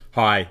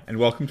Hi, and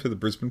welcome to the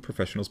Brisbane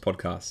Professionals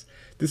Podcast.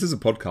 This is a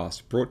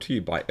podcast brought to you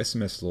by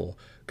SMS Law,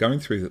 going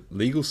through the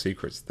legal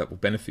secrets that will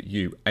benefit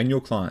you and your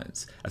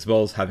clients, as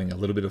well as having a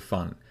little bit of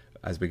fun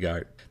as we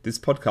go. This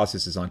podcast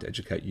is designed to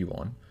educate you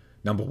on,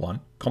 number one,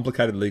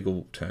 complicated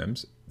legal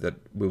terms that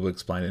we will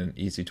explain in an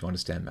easy to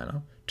understand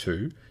manner.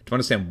 Two, to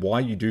understand why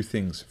you do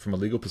things from a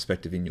legal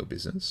perspective in your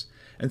business.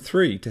 And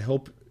three, to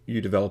help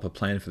you develop a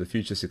plan for the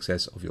future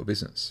success of your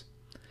business.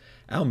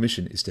 Our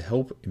mission is to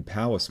help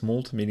empower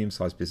small to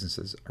medium-sized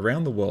businesses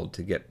around the world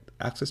to get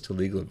access to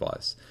legal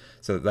advice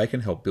so that they can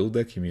help build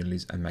their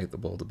communities and make the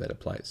world a better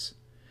place.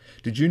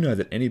 Did you know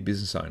that any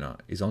business owner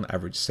is on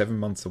average 7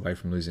 months away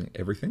from losing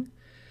everything?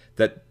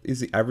 That is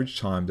the average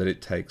time that it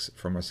takes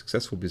from a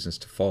successful business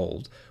to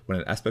fold when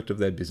an aspect of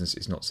their business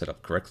is not set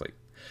up correctly.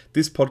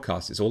 This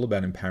podcast is all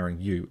about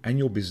empowering you and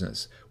your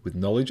business with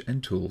knowledge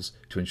and tools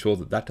to ensure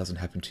that that doesn't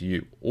happen to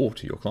you or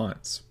to your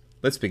clients.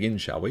 Let's begin,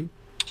 shall we?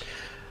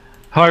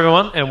 Hi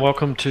everyone, and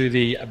welcome to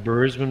the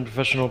Brisbane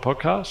Professional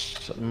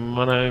Podcast.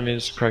 My name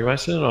is Craig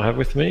Mason, and I have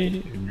with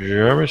me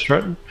Jeremy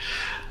Stratton.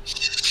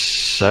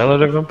 Say hello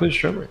to everyone, please,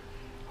 Jeremy.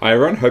 Hi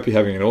everyone, hope you're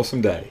having an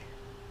awesome day.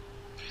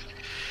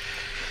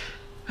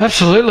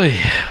 Absolutely,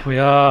 we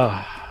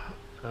are.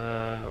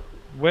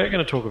 We're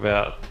going to talk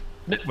about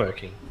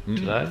networking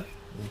today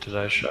in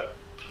today's show.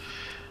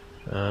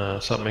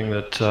 Something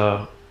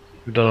that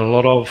we've done a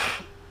lot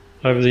of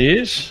over the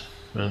years,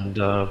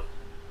 and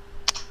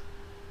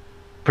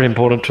pretty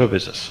important to a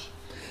business.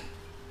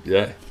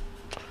 Yeah.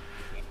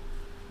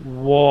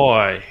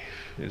 Why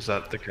is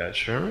that the case,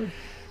 Jeremy?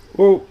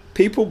 Well,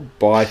 people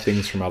buy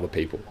things from other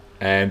people,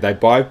 and they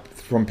buy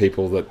from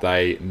people that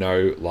they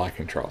know, like,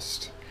 and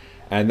trust.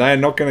 And they are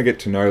not going to get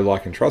to know,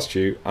 like, and trust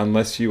you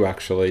unless you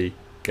actually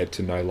get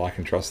to know, like,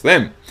 and trust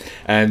them.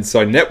 And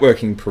so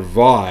networking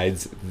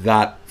provides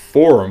that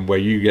forum where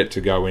you get to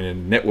go in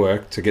and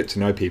network to get to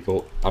know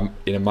people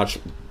in a much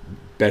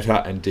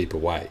better and deeper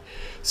way.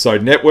 So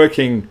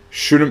networking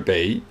shouldn't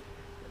be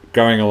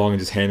going along and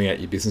just handing out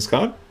your business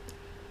card.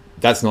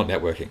 That's not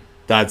networking.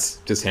 That's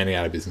just handing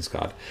out a business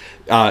card.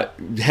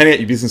 Handing out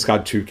your business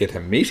card to get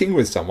a meeting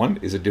with someone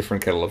is a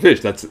different kettle of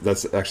fish.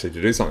 That's actually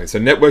to do something. So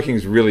networking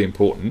is really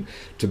important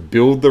to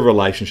build the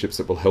relationships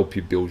that will help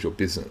you build your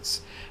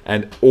business.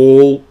 And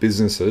all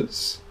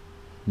businesses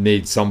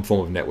need some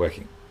form of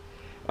networking.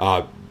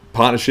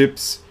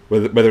 Partnerships,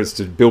 whether it's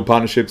to build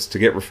partnerships, to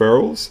get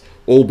referrals,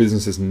 all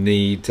businesses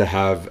need to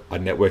have a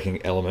networking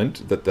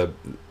element that the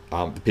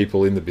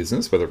people in the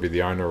business, whether it be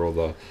the owner or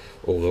the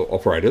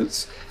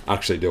operators,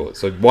 actually do it.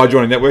 So why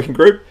join a networking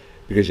group?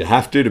 Because you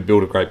have to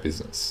build a great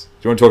business.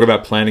 Do you want to talk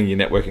about planning your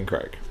networking,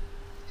 Craig?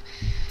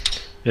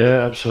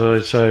 Yeah,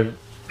 absolutely. So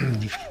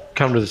you've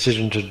come to the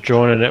decision to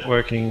join a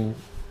networking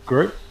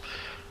group.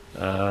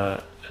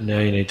 And now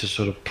you need to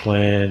sort of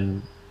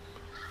plan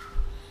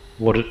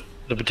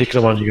the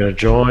particular one you're going to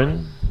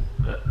join,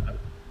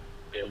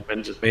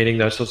 when's it meeting,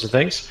 those sorts of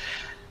things.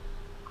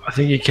 I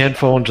think you can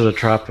fall into the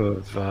trap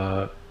of,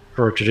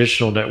 for a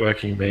traditional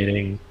networking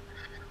meeting,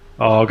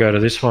 I'll go to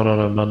this one on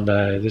a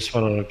Monday, this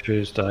one on a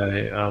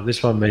Tuesday,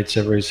 this one meets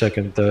every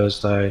second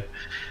Thursday,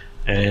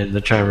 and the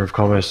Chamber of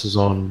Commerce is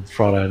on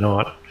Friday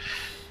night.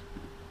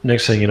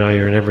 Next thing you know,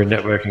 you're in every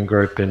networking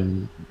group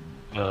in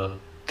the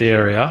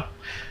area,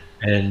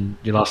 and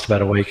you last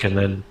about a week and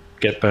then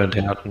get burnt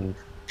out and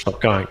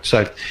stop going.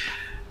 So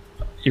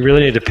you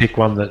really need to pick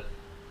one that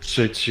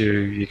suits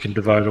you can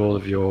devote all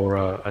of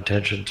your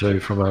attention to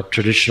from a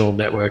traditional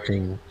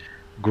networking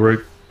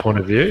group point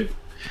of view.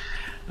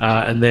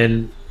 And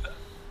then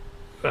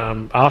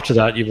after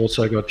that, you've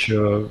also got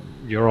your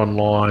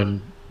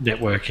online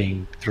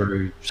networking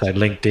through, say,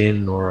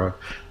 LinkedIn or a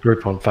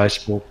group on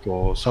Facebook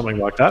or something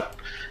like that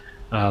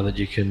that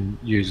you can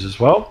use as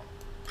well.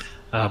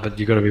 But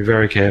you've got to be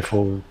very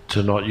careful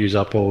to not use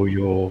up all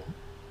your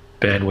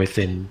bandwidth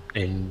in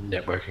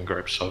networking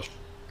groups. I've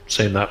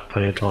seen that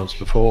plenty of times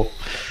before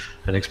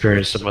and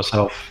experienced it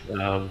myself,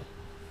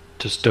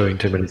 just doing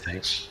too many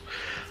things.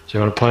 So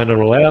you want to plan it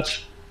all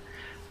out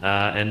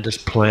and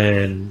just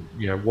plan,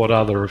 what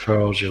other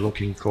referrals you're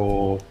looking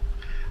for,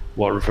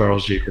 what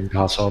referrals you can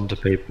pass on to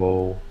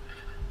people,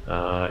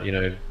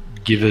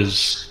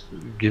 givers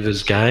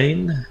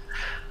gain.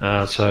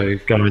 So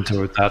go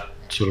into that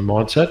sort of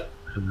mindset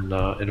and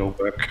it'll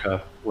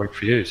work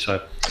for you.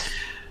 So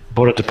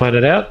important to plan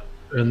it out.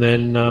 And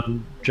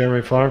then,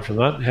 Jeremy, following from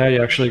that, how are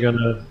you actually going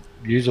to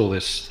use all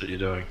this that you're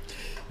doing?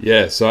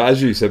 Yeah, so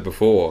as you said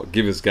before,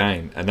 givers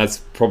gain. And that's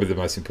probably the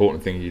most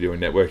important thing you do in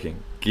networking.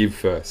 Give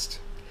first.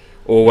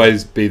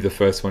 Always be the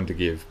first one to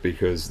give,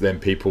 because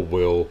then people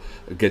will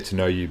get to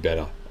know you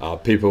better.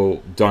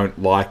 People don't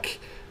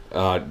like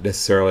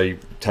necessarily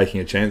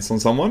taking a chance on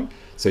someone.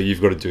 So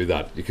you've got to do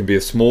that. It can be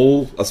a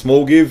small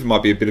give,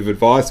 might be a bit of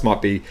advice,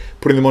 might be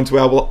putting them onto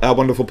our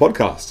wonderful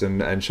podcast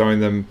and showing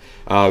them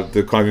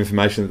the kind of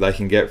information that they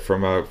can get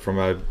from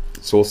a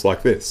source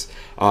like this.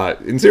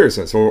 In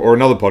seriousness, or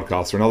another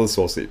podcast or another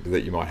source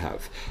that you might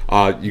have.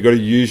 You've got to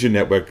use your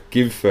network,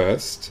 give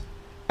first,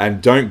 and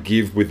don't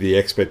give with the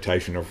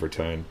expectation of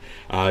return.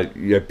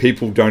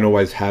 People don't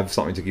always have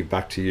something to give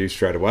back to you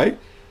straight away,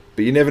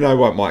 but you never know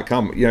what might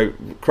come.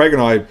 Craig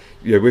and I,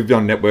 we've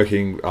done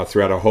networking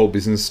throughout our whole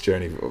business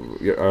journey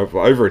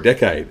over a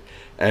decade,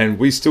 and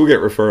we still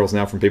get referrals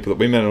now from people that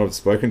we may not have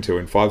spoken to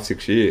in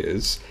 5-6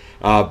 years,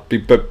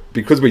 but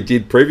because we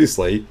did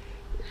previously,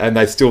 and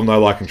they still know,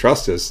 like, and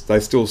trust us,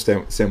 they still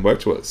send work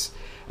to us.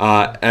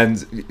 And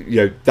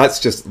that's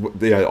just,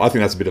 I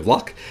think that's a bit of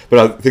luck. But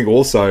I think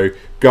also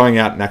going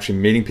out and actually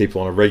meeting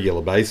people on a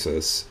regular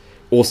basis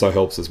also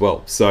helps as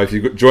well. So if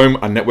you join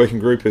a networking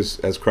group,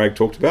 as Craig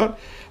talked about,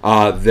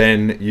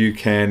 then you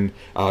can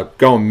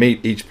go and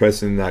meet each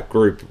person in that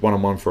group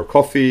one-on-one for a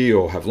coffee,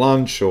 or have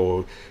lunch,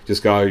 or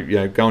just go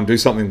and do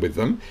something with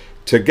them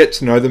to get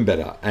to know them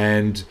better.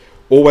 And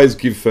always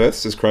give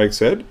first, as Craig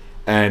said,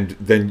 and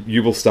then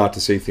you will start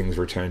to see things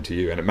return to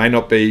you. And it may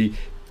not be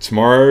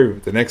tomorrow,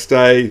 the next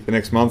day, the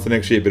next month, the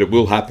next year, but it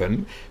will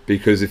happen,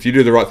 because if you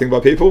do the right thing by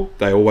people,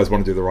 they always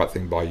want to do the right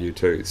thing by you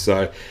too.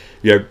 So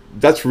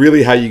that's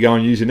really how you go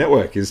and use your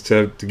network, is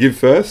to give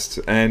first,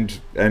 and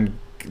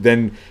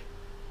then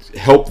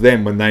help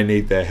them when they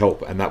need their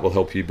help, and that will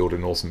help you build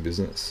an awesome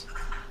business.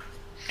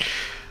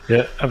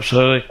 Yeah,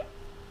 absolutely.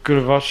 Good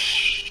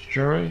advice,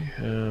 Jerry.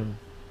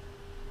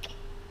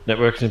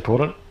 Network is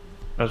important,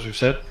 as we've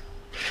said.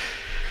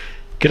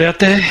 Get out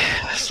there.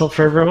 It's not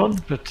for everyone,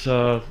 but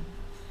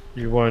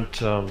you won't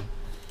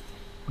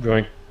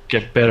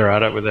get better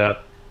at it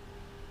without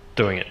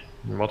doing it.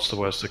 And what's the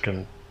worst that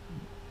can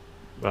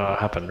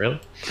happen, really?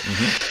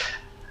 Mm-hmm.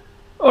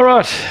 All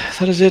right,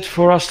 that is it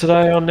for us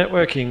today on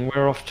networking.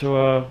 We're off to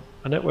a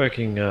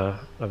networking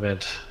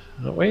event,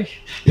 aren't we?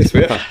 Yes,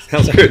 we are.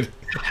 Sounds good.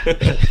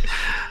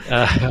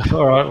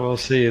 All right, we'll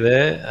see you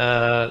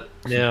there.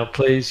 Now,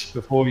 please,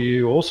 before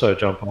you also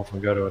jump off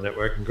and go to a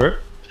networking group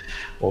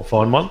or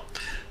find one,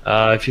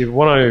 if you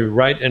want to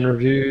rate and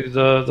review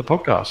the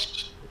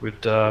podcast,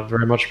 we'd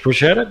very much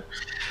appreciate it.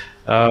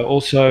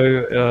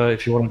 Also,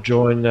 if you want to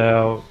join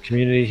our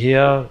community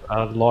here,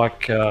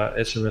 like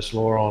SMS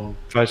Law on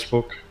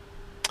Facebook,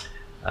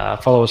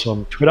 follow us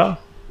on Twitter,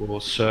 or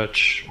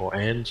search us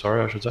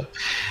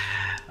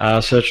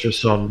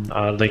on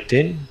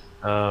LinkedIn.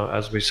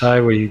 As we say,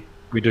 we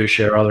do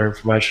share other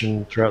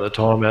information throughout the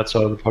time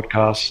outside of the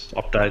podcast,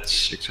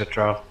 updates,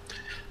 etc.,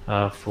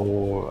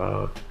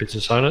 for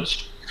business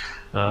owners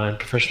and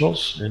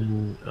professionals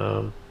in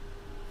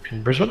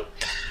Brisbane.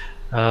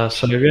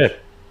 So yeah,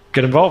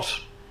 get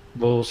involved.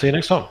 We'll see you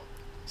next time.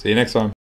 See you next time.